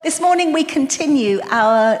This morning we continue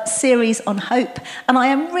our series on hope, and I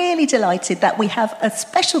am really delighted that we have a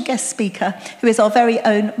special guest speaker who is our very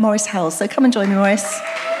own Maurice Howells. So come and join me, Maurice.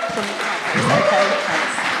 Okay,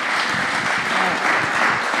 thanks.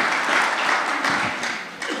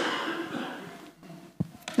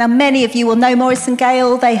 Now, many of you will know Maurice and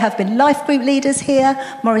Gail. They have been life group leaders here.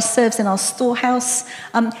 Maurice serves in our storehouse.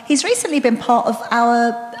 He's recently been part of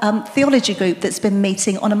our theology group that's been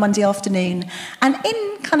meeting on a Monday afternoon. And in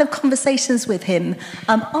kind of conversations with him,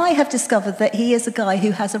 I have discovered that he is a guy who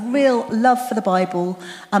has a real love for the Bible.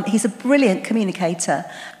 He's a brilliant communicator.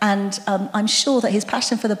 And I'm sure that his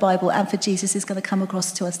passion for the Bible and for Jesus is going to come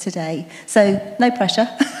across to us today. So no pressure.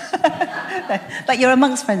 No, but you're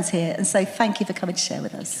amongst friends here. And so thank you for coming to share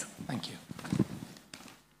with us. Thank you.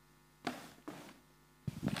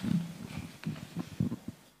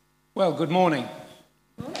 Well, good morning.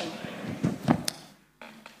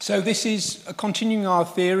 So this is continuing our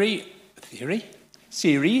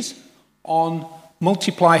series on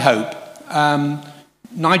Multiply Hope.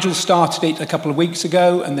 Nigel started it a couple of weeks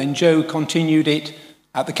ago, and then Joe continued it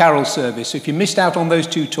at the carol service. So if you missed out on those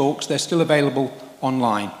two talks, they're still available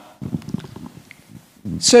online.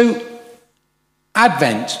 So,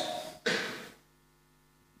 Advent.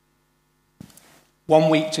 1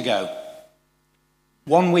 week to go.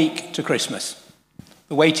 1 week to Christmas.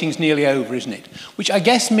 The waiting's nearly over, isn't it? Which I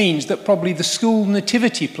guess means that probably the school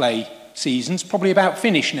nativity play season's probably about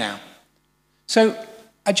finished now. So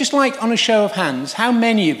I'd just like, on a show of hands, how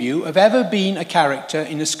many of you have ever been a character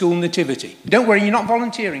in a school nativity? Don't worry, you're not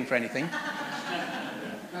volunteering for anything.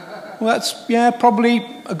 Well, that's, probably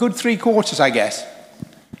a good 3/4, I guess.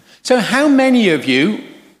 So how many of you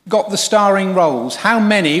got the starring roles? How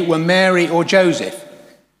many were Mary or Joseph?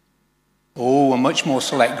 Oh, a much more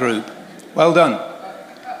select group. Well done.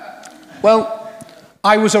 Well,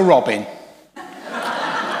 I was a Robin.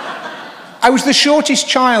 I was the shortest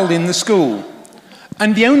child in the school,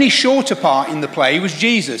 and the only shorter part in the play was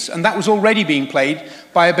Jesus, and that was already being played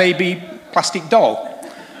by a baby plastic doll.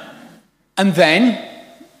 And then,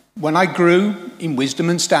 when I grew in wisdom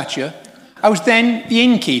and stature, I was then the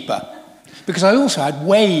innkeeper, because I also had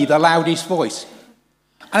way the loudest voice.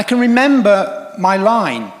 And I can remember my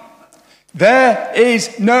line, "There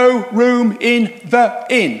is no room in the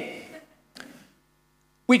inn."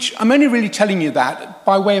 Which I'm only really telling you that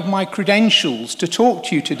by way of my credentials to talk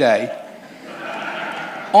to you today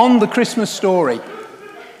on the Christmas story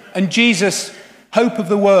and Jesus, hope of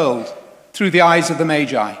the world, through the eyes of the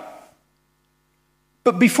Magi.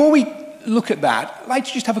 But before we look at that, I'd like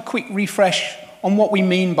to just have a quick refresh on what we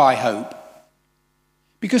mean by hope.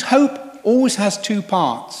 Because hope always has two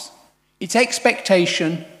parts. It's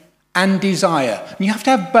expectation and desire. And you have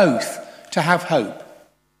to have both to have hope.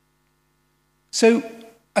 So,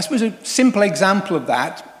 I suppose a simple example of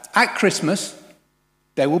that, at Christmas,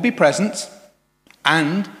 there will be presents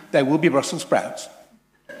and there will be Brussels sprouts.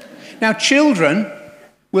 Now, children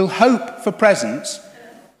will hope for presents,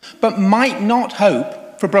 but might not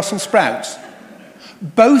hope for Brussels sprouts.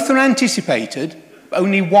 Both are anticipated, but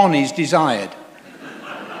only one is desired.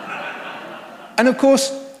 And of course,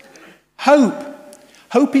 hope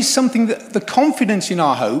is something that the confidence in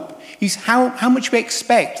our hope is how much we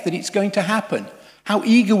expect that it's going to happen, how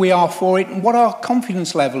eager we are for it, and what our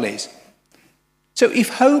confidence level is. So if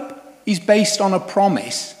hope is based on a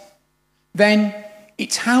promise, then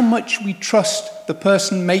it's how much we trust the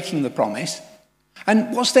person making the promise,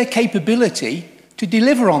 and what's their capability to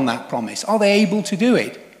deliver on that promise. Are they able to do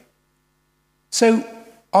it? So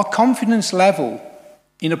our confidence level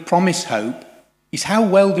in a promised hope is how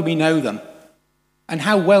well do we know them, and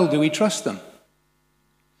how well do we trust them.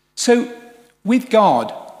 So with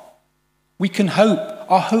God, we can hope,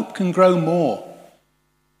 our hope can grow more,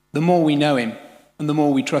 the more we know him and the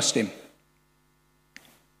more we trust him.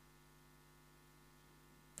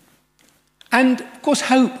 And of course,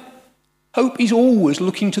 hope is always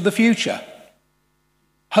looking to the future.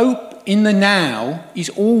 Hope in the now is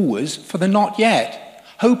always for the not yet.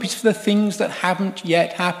 Hope is for the things that haven't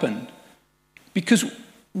yet happened. Because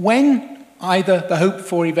when either the hoped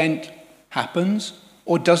for event happens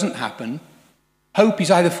or doesn't happen, hope is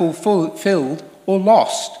either fulfilled or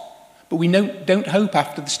lost, but we don't hope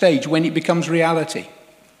after the stage when it becomes reality.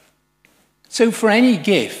 So for any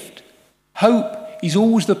gift, hope is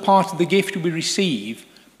always the part of the gift we receive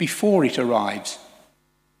before it arrives.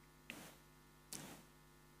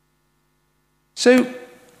 So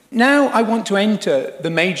now I want to enter the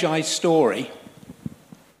Magi's story,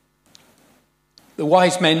 the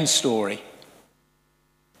wise men's story,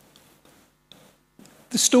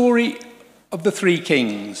 the story of the three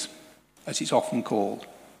kings, as it's often called.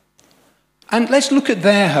 And let's look at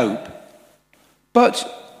their hope. But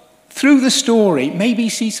through the story, maybe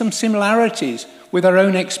see some similarities with our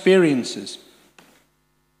own experiences.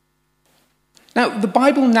 Now, the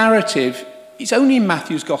Bible narrative is only in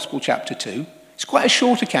Matthew's Gospel, chapter 2. It's quite a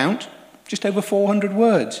short account, just over 400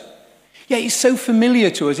 words. Yet it's so familiar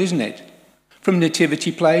to us, isn't it? From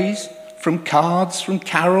nativity plays, from cards, from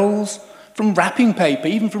carols, from wrapping paper,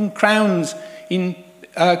 even from crowns in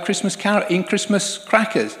Christmas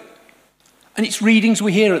crackers. And it's readings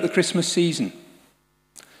we hear at the Christmas season.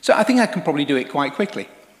 So I think I can probably do it quite quickly.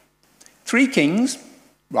 3 kings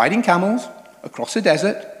riding camels across a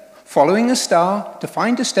desert, following a star to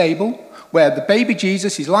find a stable where the baby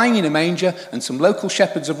Jesus is lying in a manger and some local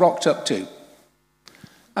shepherds have rocked up too.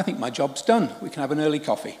 I think my job's done. We can have an early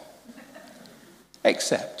coffee.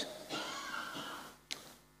 Except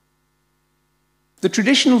the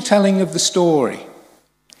traditional telling of the story,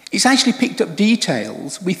 it's actually picked up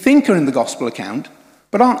details we think are in the gospel account,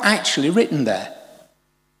 but aren't actually written there.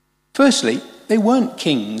 Firstly, they weren't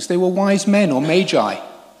kings, they were wise men or magi.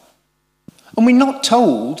 And we're not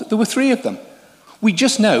told there were 3 of them. We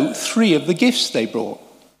just know 3 of the gifts they brought.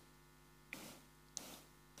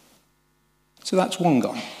 So that's one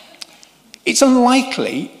gone. It's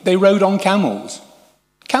unlikely they rode on camels.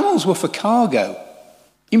 Camels were for cargo.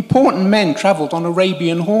 Important men travelled on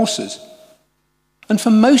Arabian horses. And for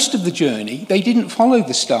most of the journey, they didn't follow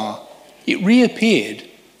the star. It reappeared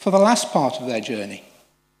for the last part of their journey.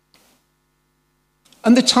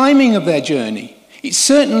 And the timing of their journey, they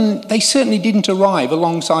certainly didn't arrive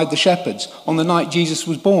alongside the shepherds on the night Jesus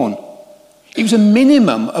was born. It was a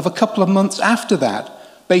minimum of a couple of months after that,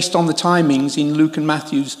 based on the timings in Luke and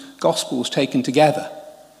Matthew's Gospels taken together.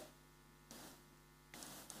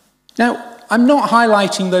 Now, I'm not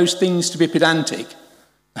highlighting those things to be pedantic.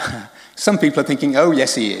 Some people are thinking, oh,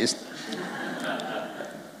 yes, he is.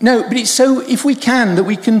 No, but it's so, if we can, that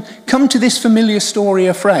we can come to this familiar story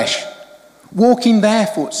afresh, walk in their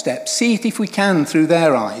footsteps, see it if we can through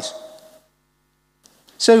their eyes.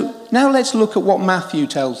 So now let's look at what Matthew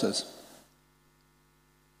tells us.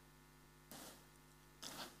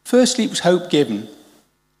 Firstly, it was hope given.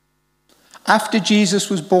 After Jesus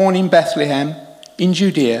was born in Bethlehem, in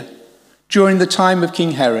Judea, during the time of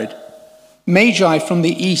King Herod, Magi from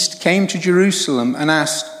the east came to Jerusalem and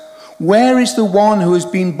asked, "Where is the one who has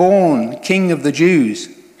been born, King of the Jews?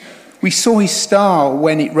 We saw his star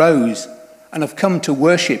when it rose and have come to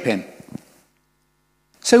worship him."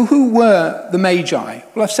 So who were the Magi?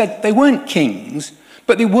 Well, I've said they weren't kings,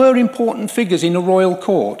 but they were important figures in a royal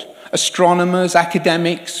court. Astronomers,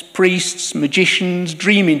 academics, priests, magicians,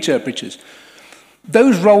 dream interpreters.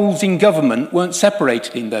 Those roles in government weren't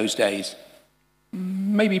separated in those days.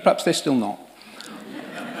 Maybe perhaps they're still not.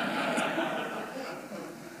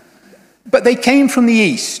 But they came from the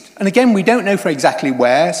east. And again, we don't know for exactly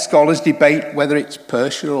where. Scholars debate whether it's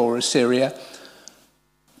Persia or Assyria.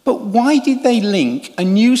 But why did they link a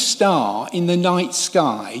new star in the night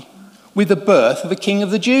sky with the birth of a king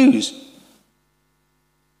of the Jews?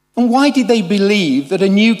 And why did they believe that a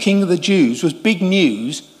new king of the Jews was big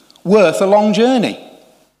news worth a long journey?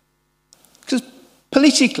 Because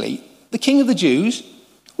politically, the king of the Jews,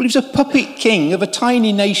 well, he was a puppet king of a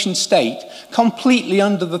tiny nation state completely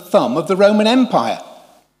under the thumb of the Roman Empire.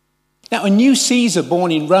 Now, a new Caesar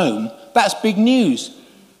born in Rome, that's big news.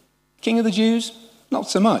 King of the Jews, not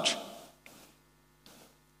so much.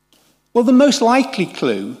 Well, the most likely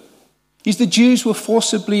clue is the Jews were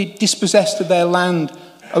forcibly dispossessed of their land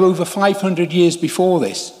over 500 years before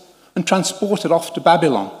this and transported off to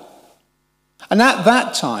Babylon. And at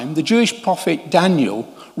that time, the Jewish prophet Daniel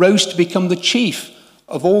rose to become the chief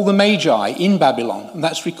of all the Magi in Babylon. And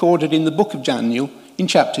that's recorded in the book of Daniel in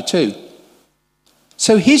chapter 2.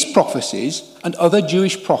 So his prophecies and other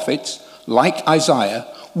Jewish prophets, like Isaiah,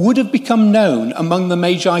 would have become known among the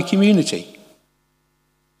Magi community.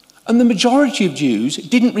 And the majority of Jews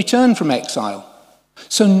didn't return from exile.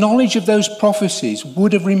 So knowledge of those prophecies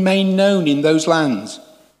would have remained known in those lands.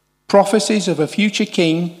 Prophecies of a future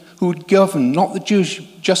king who would govern not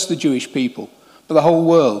just the Jewish people, but the whole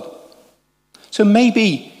world. So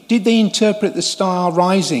maybe, did they interpret the star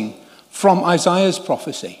rising from Isaiah's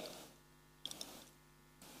prophecy?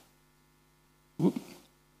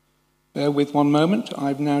 Bear with one moment.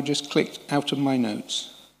 I've now just clicked out of my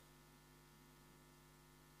notes.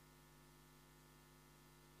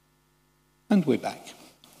 And we're back.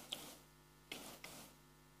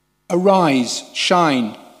 Arise,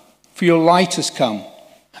 shine, for your light has come,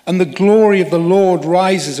 and the glory of the Lord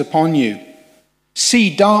rises upon you.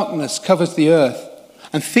 See, darkness covers the earth,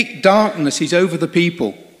 and thick darkness is over the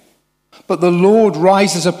people. But the Lord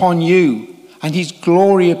rises upon you, and his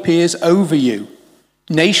glory appears over you.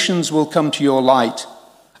 Nations will come to your light,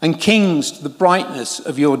 and kings to the brightness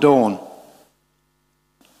of your dawn.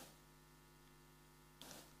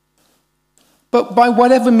 But by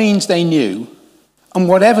whatever means they knew, and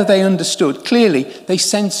whatever they understood, clearly they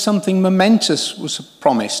sensed something momentous was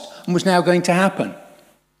promised and was now going to happen.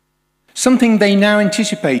 Something they now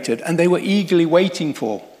anticipated and they were eagerly waiting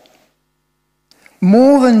for.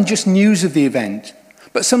 More than just news of the event,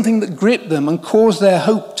 but something that gripped them and caused their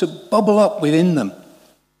hope to bubble up within them.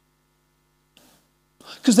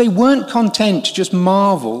 Because they weren't content to just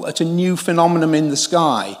marvel at a new phenomenon in the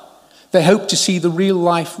sky. They hoped to see the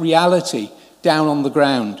real-life reality down on the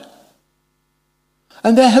ground.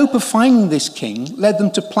 And their hope of finding this king led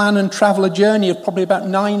them to plan and travel a journey of probably about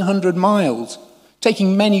 900 miles,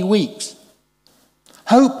 taking many weeks.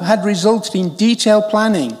 Hope had resulted in detailed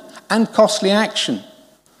planning and costly action.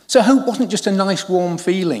 So hope wasn't just a nice warm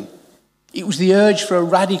feeling. It was the urge for a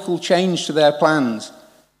radical change to their plans.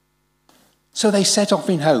 So they set off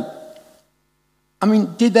in hope.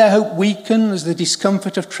 Did their hope weaken as the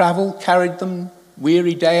discomfort of travel carried them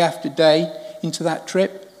weary day after day into that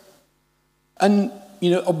trip? And,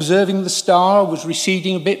 observing the star was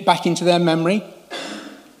receding a bit back into their memory?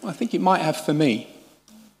 I think it might have for me.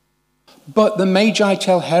 But the Magi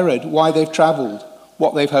tell Herod why they've travelled,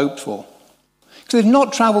 what they've hoped for. Because they've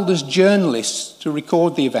not travelled as journalists to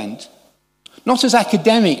record the event, not as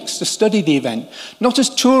academics to study the event, not as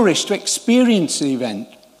tourists to experience the event,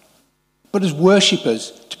 but as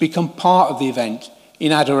worshippers to become part of the event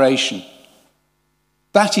in adoration.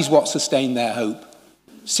 That is what sustained their hope,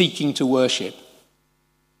 seeking to worship.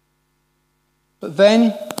 But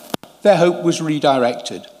then their hope was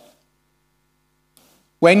redirected.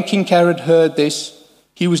 When King Herod heard this,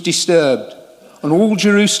 he was disturbed, and all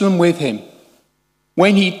Jerusalem with him.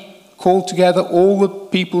 When he called together all the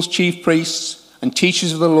people's chief priests and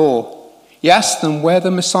teachers of the law, he asked them where the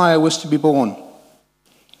Messiah was to be born.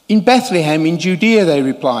 In Bethlehem in Judea, they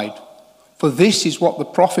replied, for this is what the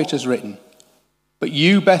prophet has written. But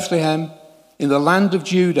you, Bethlehem, in the land of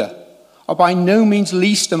Judah, are by no means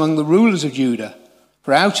least among the rulers of Judah,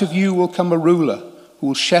 for out of you will come a ruler who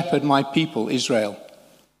will shepherd my people Israel.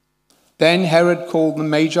 Then Herod called the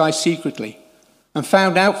Magi secretly and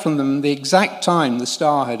found out from them the exact time the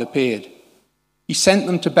star had appeared. He sent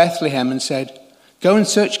them to Bethlehem and said, go and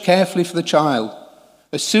search carefully for the child.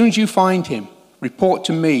 As soon as you find him, report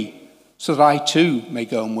to me, so that I too may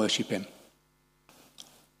go and worship him.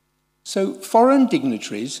 So foreign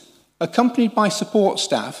dignitaries, accompanied by support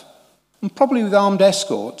staff, and probably with armed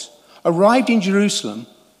escorts, arrived in Jerusalem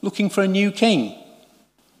looking for a new king.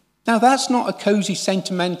 Now that's not a cosy,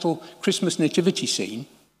 sentimental Christmas nativity scene.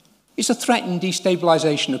 It's a threatened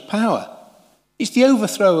destabilization of power. It's the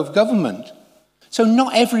overthrow of government. So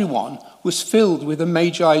not everyone was filled with the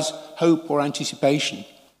Magi's hope or anticipation.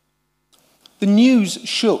 The news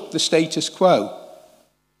shook the status quo.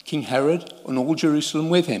 King Herod and all Jerusalem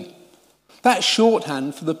with him. That's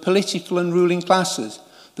shorthand for the political and ruling classes,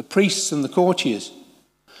 the priests and the courtiers.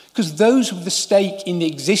 Because those with the stake in the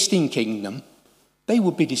existing kingdom, they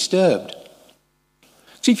would be disturbed.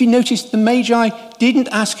 So if you notice, the Magi didn't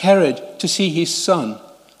ask Herod to see his son,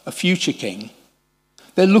 a future king.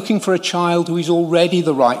 They're looking for a child who is already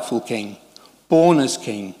the rightful king, born as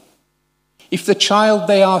king. If the child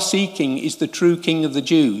they are seeking is the true king of the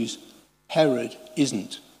Jews, Herod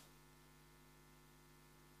isn't.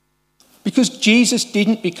 Because Jesus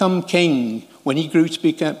didn't become king when he grew to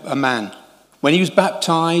become a man, when he was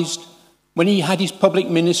baptized, when he had his public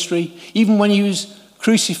ministry, even when he was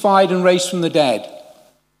crucified and raised from the dead.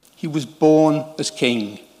 He was born as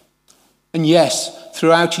king. And yes,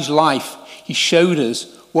 throughout his life, he showed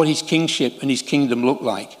us what his kingship and his kingdom looked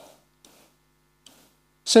like.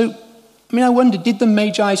 So, I wonder, did the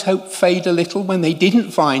Magi's hope fade a little when they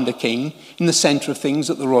didn't find a king in the centre of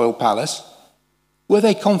things at the royal palace? Were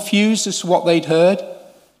they confused as to what they'd heard?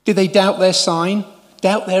 Did they doubt their sign,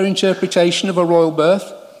 doubt their interpretation of a royal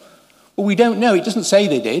birth? Well, we don't know. It doesn't say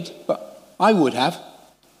they did, but I would have.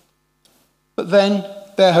 But then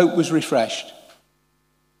their hope was refreshed.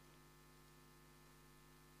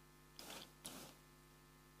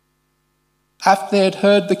 After they had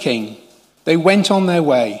heard the king, they went on their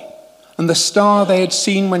way, and the star they had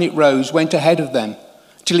seen when it rose went ahead of them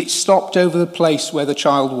till it stopped over the place where the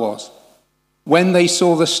child was. When they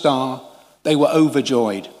saw the star, they were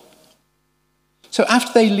overjoyed. So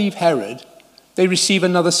after they leave Herod, they receive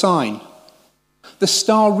another sign. The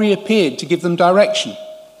star reappeared to give them direction.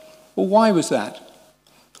 Well, why was that?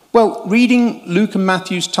 Well, reading Luke and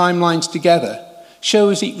Matthew's timelines together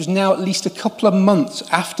shows it was now at least a couple of months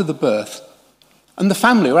after the birth, And the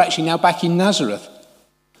family were actually now back in Nazareth.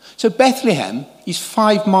 So Bethlehem is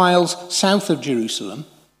 5 miles south of Jerusalem,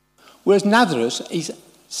 whereas Nazareth is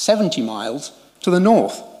 70 miles to the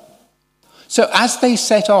north. So as they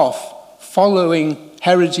set off following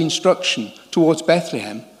Herod's instruction towards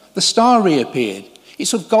Bethlehem, the star reappeared.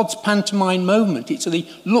 It's sort of God's pantomime moment. It's the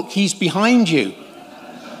look, he's behind you,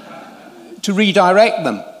 to redirect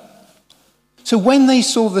them. So when they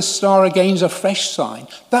saw the star again as a fresh sign,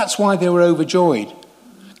 that's why they were overjoyed.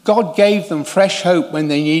 God gave them fresh hope when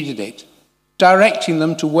they needed it, directing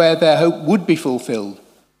them to where their hope would be fulfilled.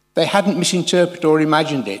 They hadn't misinterpreted or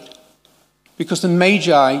imagined it, because the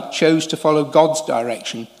Magi chose to follow God's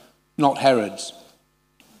direction, not Herod's.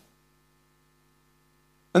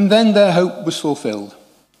 And then their hope was fulfilled.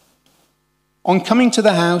 On coming to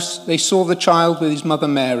the house, they saw the child with his mother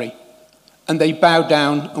Mary, and they bowed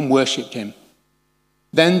down and worshipped him.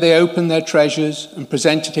 Then they opened their treasures and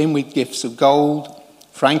presented him with gifts of gold,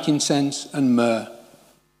 frankincense, and myrrh.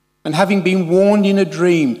 And having been warned in a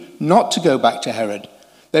dream not to go back to Herod,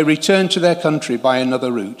 they returned to their country by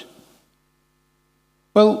another route.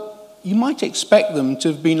 Well, you might expect them to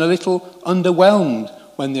have been a little underwhelmed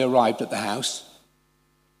when they arrived at the house,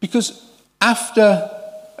 because after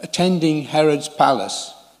attending Herod's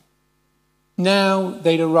palace, now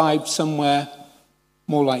they'd arrived somewhere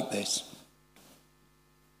more like this.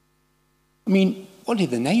 I mean, what did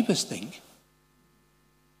the neighbours think?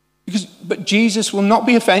 But Jesus will not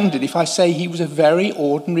be offended if I say he was a very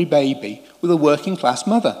ordinary baby with a working class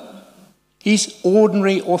mother. His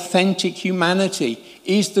ordinary, authentic humanity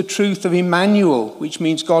is the truth of Emmanuel, which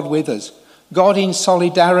means God with us. God in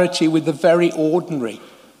solidarity with the very ordinary,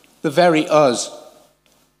 the very us.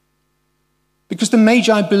 Because the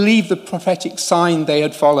Magi believed the prophetic sign they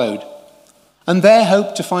had followed, and their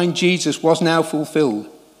hope to find Jesus was now fulfilled,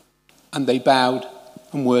 and they bowed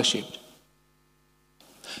and worshipped.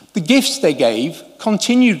 The gifts they gave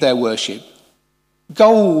continued their worship.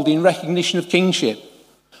 Gold in recognition of kingship,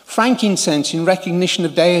 frankincense in recognition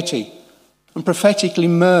of deity, and prophetically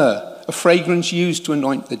myrrh, a fragrance used to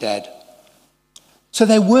anoint the dead. So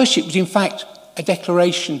their worship was in fact a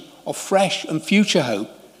declaration of fresh and future hope.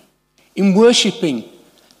 In worshipping,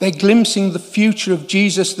 they're glimpsing the future of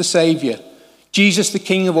Jesus the Saviour, Jesus the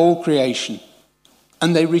King of all creation,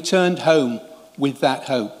 and they returned home with that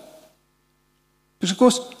hope. Because of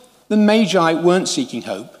course, the Magi weren't seeking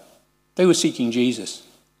hope, they were seeking Jesus.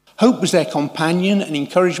 Hope was their companion and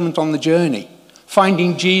encouragement on the journey.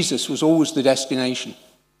 Finding Jesus was always the destination.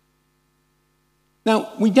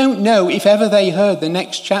 Now, we don't know if ever they heard the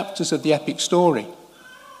next chapters of the epic story.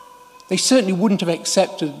 They certainly wouldn't have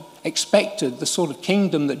expected the sort of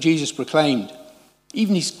kingdom that Jesus proclaimed.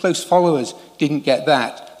 Even his close followers didn't get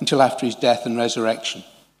that until after his death and resurrection.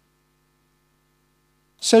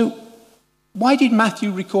 So, why did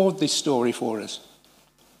Matthew record this story for us?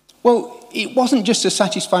 Well, it wasn't just to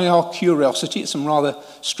satisfy our curiosity at some rather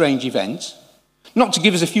strange events, not to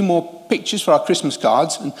give us a few more pictures for our Christmas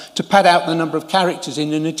cards and to pad out the number of characters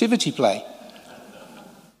in a nativity play.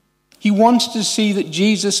 He wanted to see that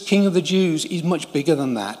Jesus, King of the Jews, is much bigger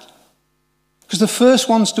than that. Because the first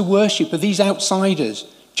ones to worship are these outsiders,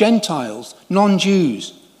 Gentiles,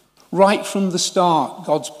 non-Jews. Right from the start,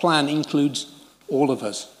 God's plan includes all of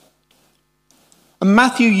us. And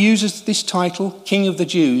Matthew uses this title, King of the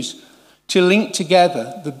Jews, to link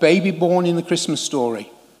together the baby born in the Christmas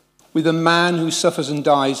story with a man who suffers and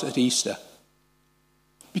dies at Easter.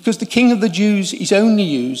 Because the King of the Jews is only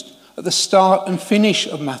used at the start and finish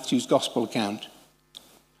of Matthew's gospel account.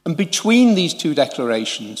 And between these two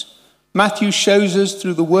declarations, Matthew shows us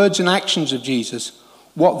through the words and actions of Jesus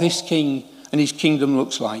what this king and his kingdom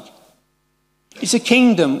looks like. It's a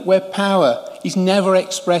kingdom where power is never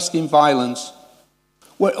expressed in violence,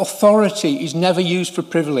 where authority is never used for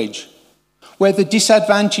privilege, where the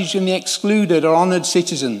disadvantaged and the excluded are honoured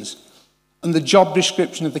citizens, and the job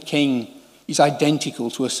description of the king is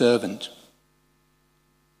identical to a servant.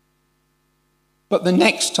 But the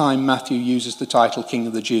next time Matthew uses the title King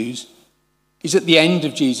of the Jews is at the end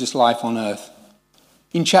of Jesus' life on earth,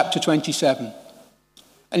 in chapter 27.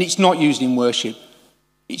 And it's not used in worship.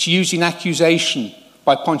 It's used in accusation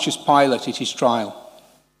by Pontius Pilate at his trial.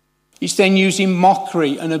 It's then used in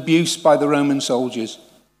mockery and abuse by the Roman soldiers.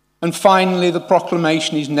 And finally, the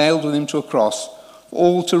proclamation is nailed with him to a cross, for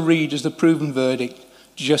all to read as the proven verdict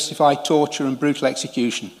to justify torture and brutal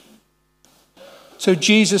execution. So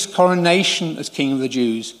Jesus' coronation as King of the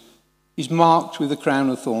Jews is marked with the crown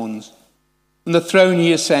of thorns, and the throne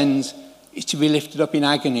he ascends is to be lifted up in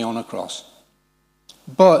agony on a cross.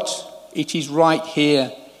 But it is right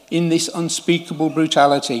here, in this unspeakable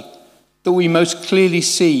brutality, that we most clearly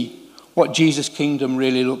see what Jesus' kingdom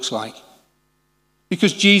really looks like.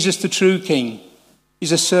 Because Jesus, the true King,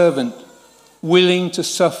 is a servant willing to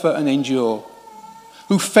suffer and endure,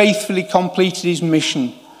 who faithfully completed his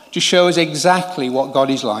mission to show us exactly what God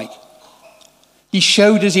is like. He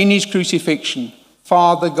showed us in his crucifixion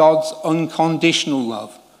Father God's unconditional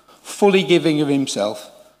love, fully giving of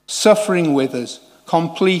himself, suffering with us,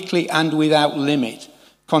 completely and without limit,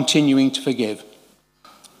 continuing to forgive.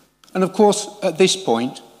 And of course, at this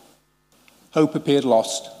point, hope appeared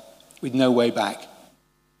lost, with no way back.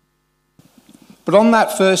 But on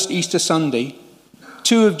that first Easter Sunday,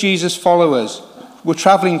 2 of Jesus' followers were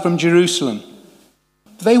travelling from Jerusalem.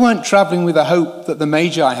 They weren't travelling with the hope that the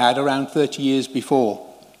Magi had around 30 years before.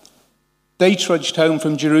 They trudged home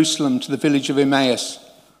from Jerusalem to the village of Emmaus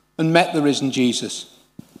and met the risen Jesus,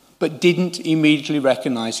 but didn't immediately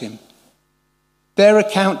recognise him. Their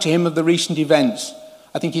account to him of the recent events,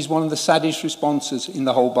 I think, is one of the saddest responses in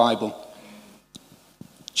the whole Bible.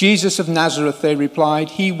 Jesus of Nazareth, they replied,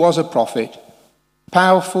 he was a prophet,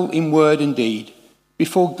 powerful in word and deed,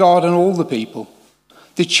 before God and all the people.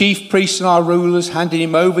 The chief priests and our rulers handed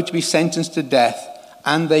him over to be sentenced to death,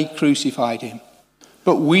 and they crucified him.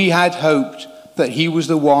 But we had hoped that he was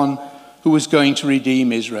the one who was going to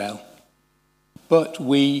redeem Israel. But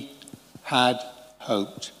we had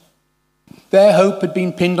hoped. Their hope had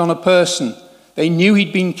been pinned on a person. They knew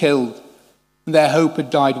he'd been killed, and their hope had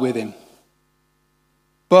died with him.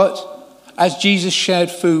 But as Jesus shared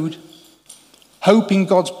food, hope in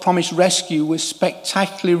God's promised rescue was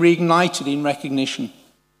spectacularly reignited in recognition.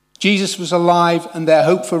 Jesus was alive, and their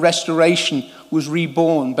hope for restoration was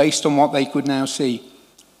reborn based on what they could now see.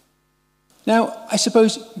 Now, I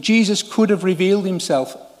suppose Jesus could have revealed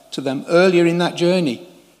himself to them earlier in that journey.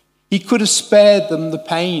 He could have spared them the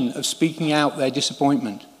pain of speaking out their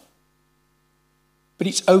disappointment. But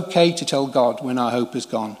it's okay to tell God when our hope has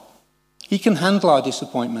gone. He can handle our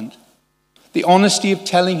disappointment. The honesty of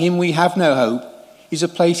telling him we have no hope is a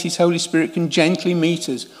place his Holy Spirit can gently meet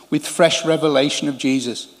us with fresh revelation of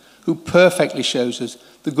Jesus, who perfectly shows us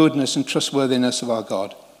the goodness and trustworthiness of our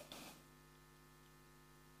God.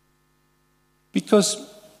 Because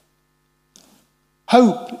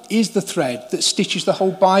hope is the thread that stitches the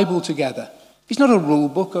whole Bible together. It's not a rule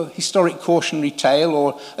book, a historic cautionary tale,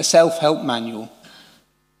 or a self-help manual.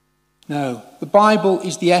 No, the Bible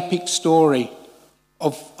is the epic story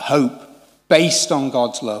of hope based on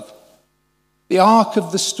God's love. The arc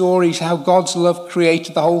of the story is how God's love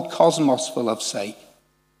created the whole cosmos for love's sake.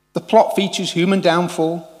 The plot features human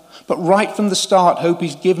downfall, but right from the start, hope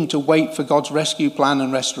is given to wait for God's rescue plan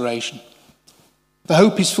and restoration. The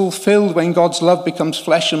hope is fulfilled when God's love becomes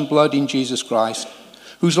flesh and blood in Jesus Christ,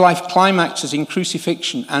 whose life climaxes in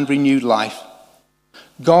crucifixion and renewed life.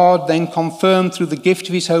 God then confirmed through the gift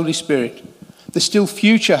of his Holy Spirit the still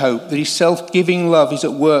future hope that his self-giving love is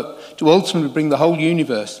at work to ultimately bring the whole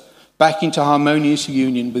universe back into harmonious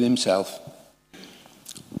union with himself.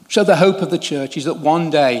 So the hope of the church is that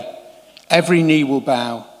one day every knee will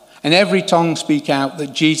bow and every tongue speak out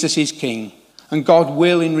that Jesus is King, and God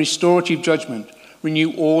will, in restorative judgment,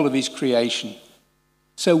 renew all of his creation.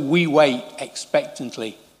 So we wait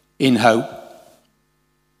expectantly in hope.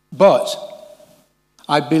 But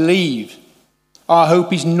I believe our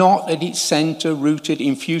hope is not at its centre rooted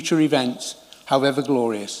in future events, however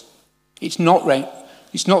glorious. It's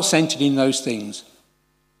not centred in those things.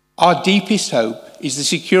 Our deepest hope is the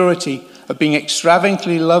security of being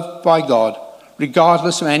extravagantly loved by God,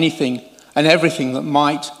 regardless of anything and everything that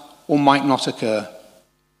might or might not occur.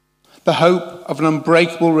 The hope of an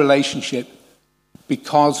unbreakable relationship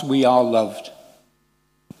because we are loved.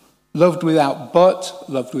 Loved without but,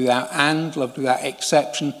 loved without and, loved without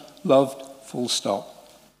exception, loved full stop.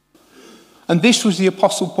 And this was the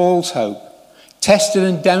Apostle Paul's hope, tested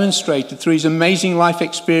and demonstrated through his amazing life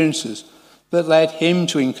experiences that led him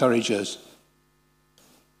to encourage us.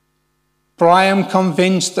 For I am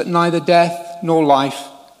convinced that neither death nor life,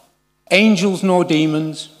 angels nor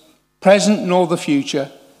demons, present nor the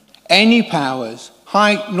future, any powers,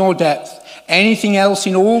 height nor depth, anything else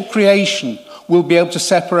in all creation will be able to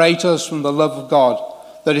separate us from the love of God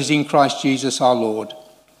that is in Christ Jesus our Lord.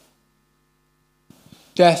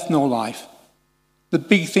 Death nor life, the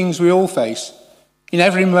big things we all face in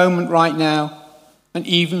every moment right now, and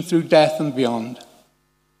even through death and beyond.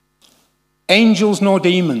 Angels nor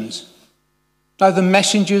demons, neither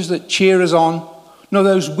messengers that cheer us on, nor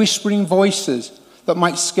those whispering voices that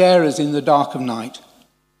might scare us in the dark of night.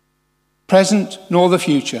 Present nor the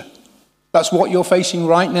future. That's what you're facing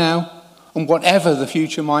right now, and whatever the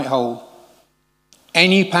future might hold.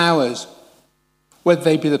 Any powers, whether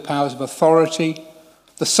they be the powers of authority,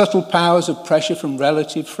 the subtle powers of pressure from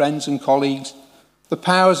relatives, friends and colleagues, the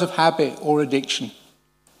powers of habit or addiction.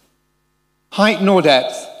 Height nor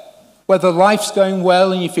depth, whether life's going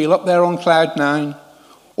well and you feel up there on cloud nine,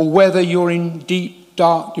 or whether you're in deep,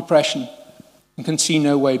 dark depression and can see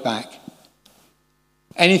no way back.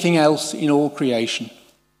 Anything else in all creation.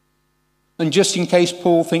 And just in case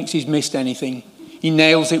Paul thinks he's missed anything, he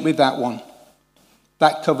nails it with that one.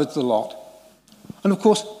 That covers the lot. And of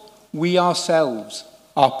course, we ourselves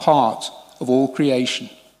are part of all creation.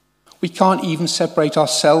 We can't even separate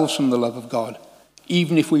ourselves from the love of God,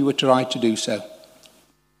 even if we were to try to do so.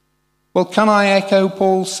 Well, can I echo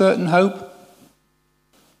Paul's certain hope?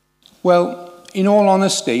 Well, in all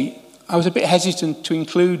honesty, I was a bit hesitant to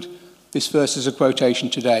include this verse as a quotation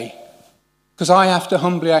today, because I have to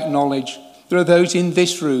humbly acknowledge there are those in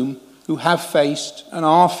this room who have faced and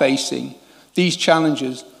are facing these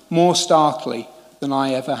challenges more starkly than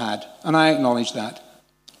I ever had, and I acknowledge that.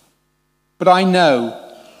 But I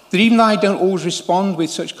know that even though I don't always respond with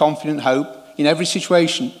such confident hope in every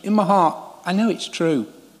situation, in my heart, I know it's true.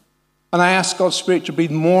 And I ask God's Spirit to breathe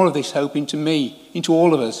more of this hope into me, into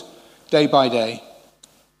all of us, day by day.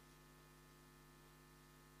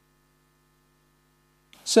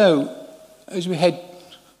 So, as we head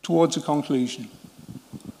towards a conclusion,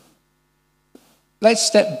 let's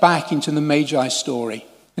step back into the Magi story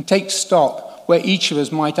and take stock where each of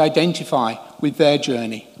us might identify with their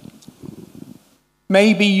journey.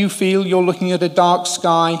 Maybe you feel you're looking at a dark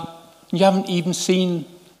sky and you haven't even seen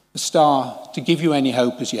a star to give you any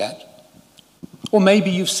hope as yet. Or maybe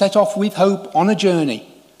you've set off with hope on a journey,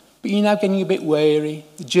 but you're now getting a bit weary.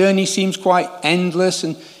 The journey seems quite endless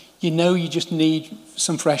and you know you just need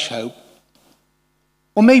some fresh hope.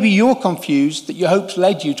 Or maybe you're confused that your hopes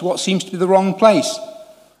led you to what seems to be the wrong place.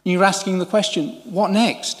 And you're asking the question, what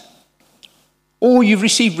next? Or you've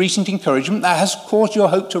received recent encouragement that has caused your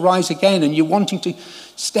hope to rise again and you're wanting to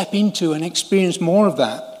step into and experience more of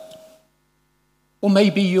that. Or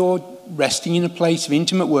maybe you're resting in a place of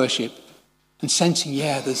intimate worship and sensing,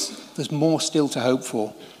 there's more still to hope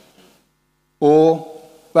for. Or,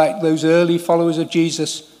 like those early followers of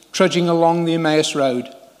Jesus trudging along the Emmaus Road,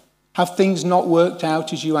 have things not worked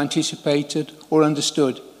out as you anticipated or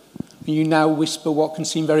understood, and you now whisper what can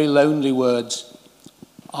seem very lonely words,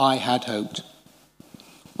 I had hoped.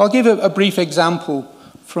 I'll give a brief example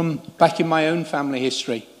from back in my own family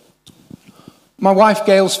history. My wife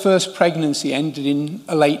Gail's first pregnancy ended in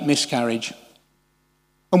a late miscarriage.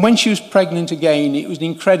 And when she was pregnant again, it was an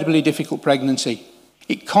incredibly difficult pregnancy.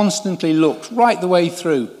 It constantly looked right the way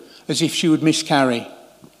through as if she would miscarry.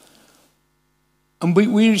 And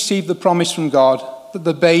we received the promise from God that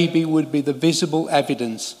the baby would be the visible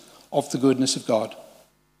evidence of the goodness of God.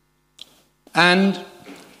 And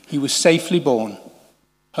he was safely born.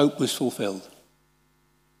 Hope was fulfilled.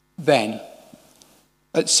 Then,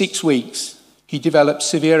 at 6 weeks, he developed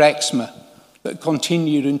severe eczema that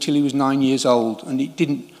continued until he was 9 years old, and it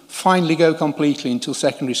didn't finally go completely until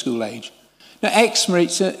secondary school age. Now, eczema,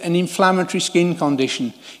 it's an inflammatory skin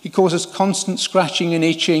condition. It causes constant scratching and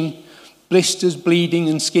itching, blisters, bleeding,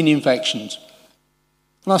 and skin infections.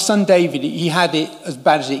 And our son David, he had it as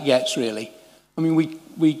bad as it gets, really. I mean,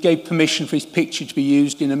 we gave permission for his picture to be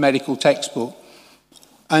used in a medical textbook.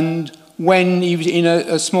 And when he was in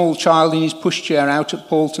a small child in his pushchair out at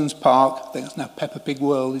Paulton's Park, I think that's now Peppa Pig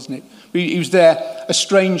World, isn't it? He was there, a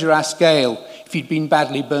stranger asked Gail if he'd been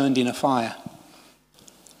badly burned in a fire.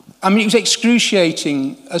 I mean, it was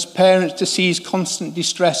excruciating as parents to see his constant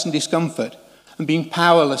distress and discomfort and being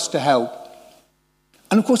powerless to help.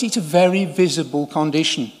 And of course, it's a very visible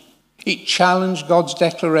condition. It challenged God's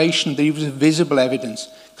declaration that he was a visible evidence,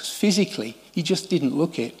 because physically, he just didn't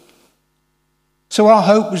look it. So our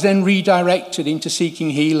hope was then redirected into seeking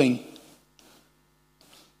healing.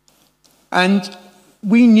 And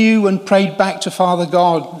we knew and prayed back to Father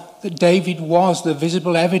God that David was the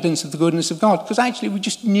visible evidence of the goodness of God, because actually we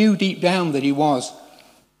just knew deep down that he was.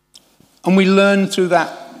 And we learned through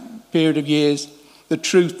that period of years the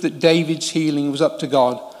truth that David's healing was up to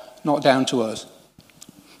God, not down to us.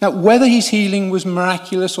 Now, whether his healing was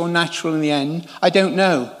miraculous or natural in the end, I don't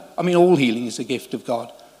know. I mean, all healing is a gift of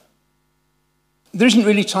God. There isn't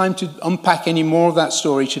really time to unpack any more of that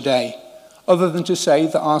story today, other than to say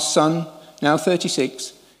that our son, now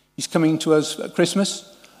 36, is coming to us at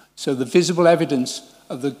Christmas, so the visible evidence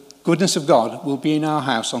of the goodness of God will be in our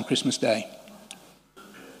house on Christmas Day.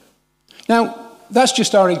 Now, that's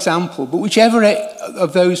just our example, but whichever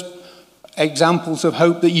of those examples of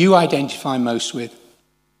hope that you identify most with,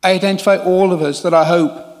 I identify all of us that our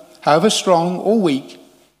hope, however strong or weak,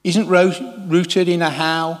 isn't rooted in a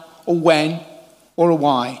how or when or a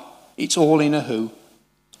why. It's all in a who.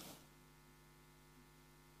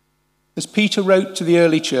 As Peter wrote to the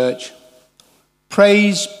early church,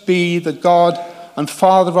 "Praise be the God and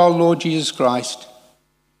Father of our Lord Jesus Christ.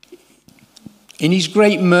 In his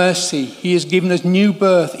great mercy, he has given us new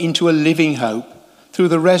birth into a living hope through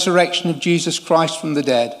the resurrection of Jesus Christ from the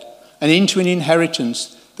dead and into an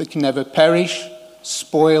inheritance that can never perish,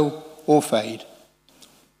 spoil, or fade."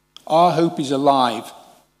 Our hope is alive,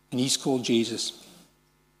 and he's called Jesus.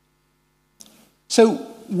 So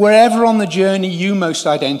wherever on the journey you most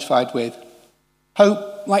identified with,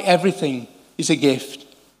 hope, like everything, is a gift.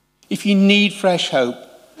 If you need fresh hope,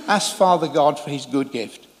 ask Father God for his good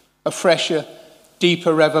gift, a fresher,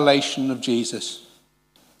 deeper revelation of Jesus.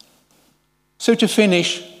 So to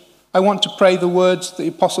finish, I want to pray the words the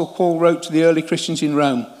Apostle Paul wrote to the early Christians in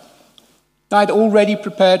Rome. I'd already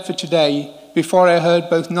prepared for today before I heard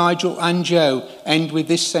both Nigel and Joe end with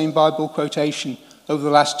this same Bible quotation over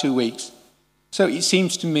the last 2 weeks. So it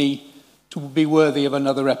seems to me to be worthy of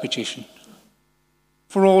another repetition.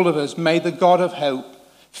 For all of us, may the God of hope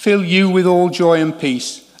fill you with all joy and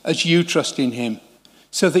peace as you trust in him,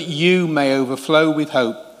 so that you may overflow with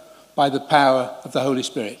hope by the power of the Holy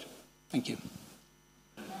Spirit. Thank you.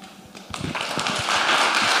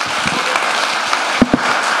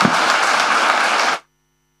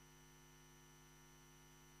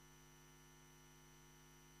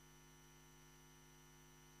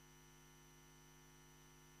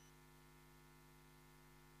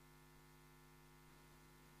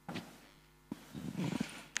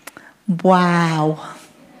 Wow.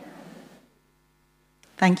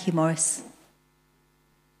 Thank you, Maurice.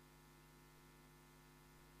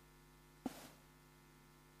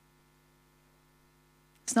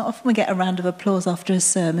 It's not often we get a round of applause after a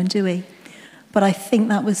sermon, do we? But I think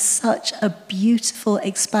that was such a beautiful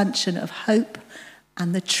expansion of hope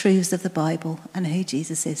and the truths of the Bible and who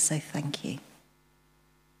Jesus is, so thank you.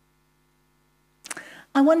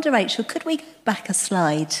 I wonder, Rachel, could we go back a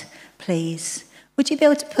slide, please? Would you be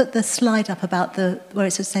able to put the slide up about where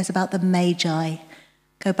it says about the Magi?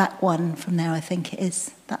 Go back one from there, I think it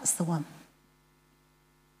is. That's the one.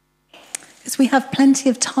 Because we have plenty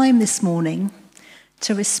of time this morning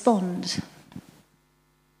to respond.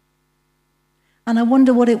 And I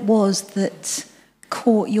wonder what it was that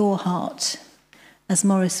caught your heart as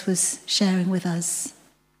Maurice was sharing with us.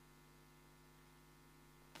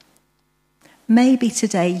 Maybe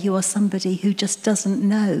today you are somebody who just doesn't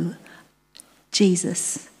know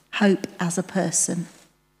Jesus, hope as a person.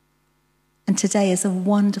 And today is a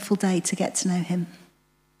wonderful day to get to know him.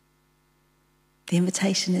 The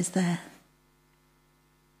invitation is there.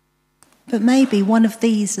 But maybe one of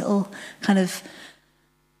these little kind of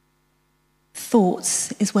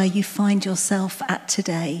thoughts is where you find yourself at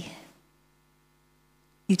today.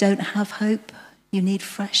 You don't have hope. You need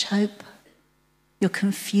fresh hope. You're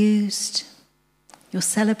confused. You're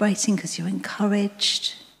celebrating because you're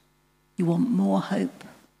encouraged. You want more hope.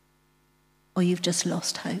 Or you've just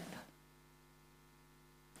lost hope.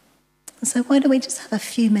 So why don't we just have a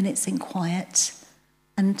few minutes in quiet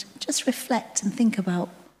and just reflect and think about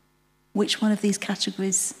which one of these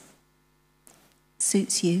categories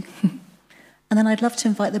suits you. And then I'd love to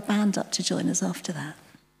invite the band up to join us after that.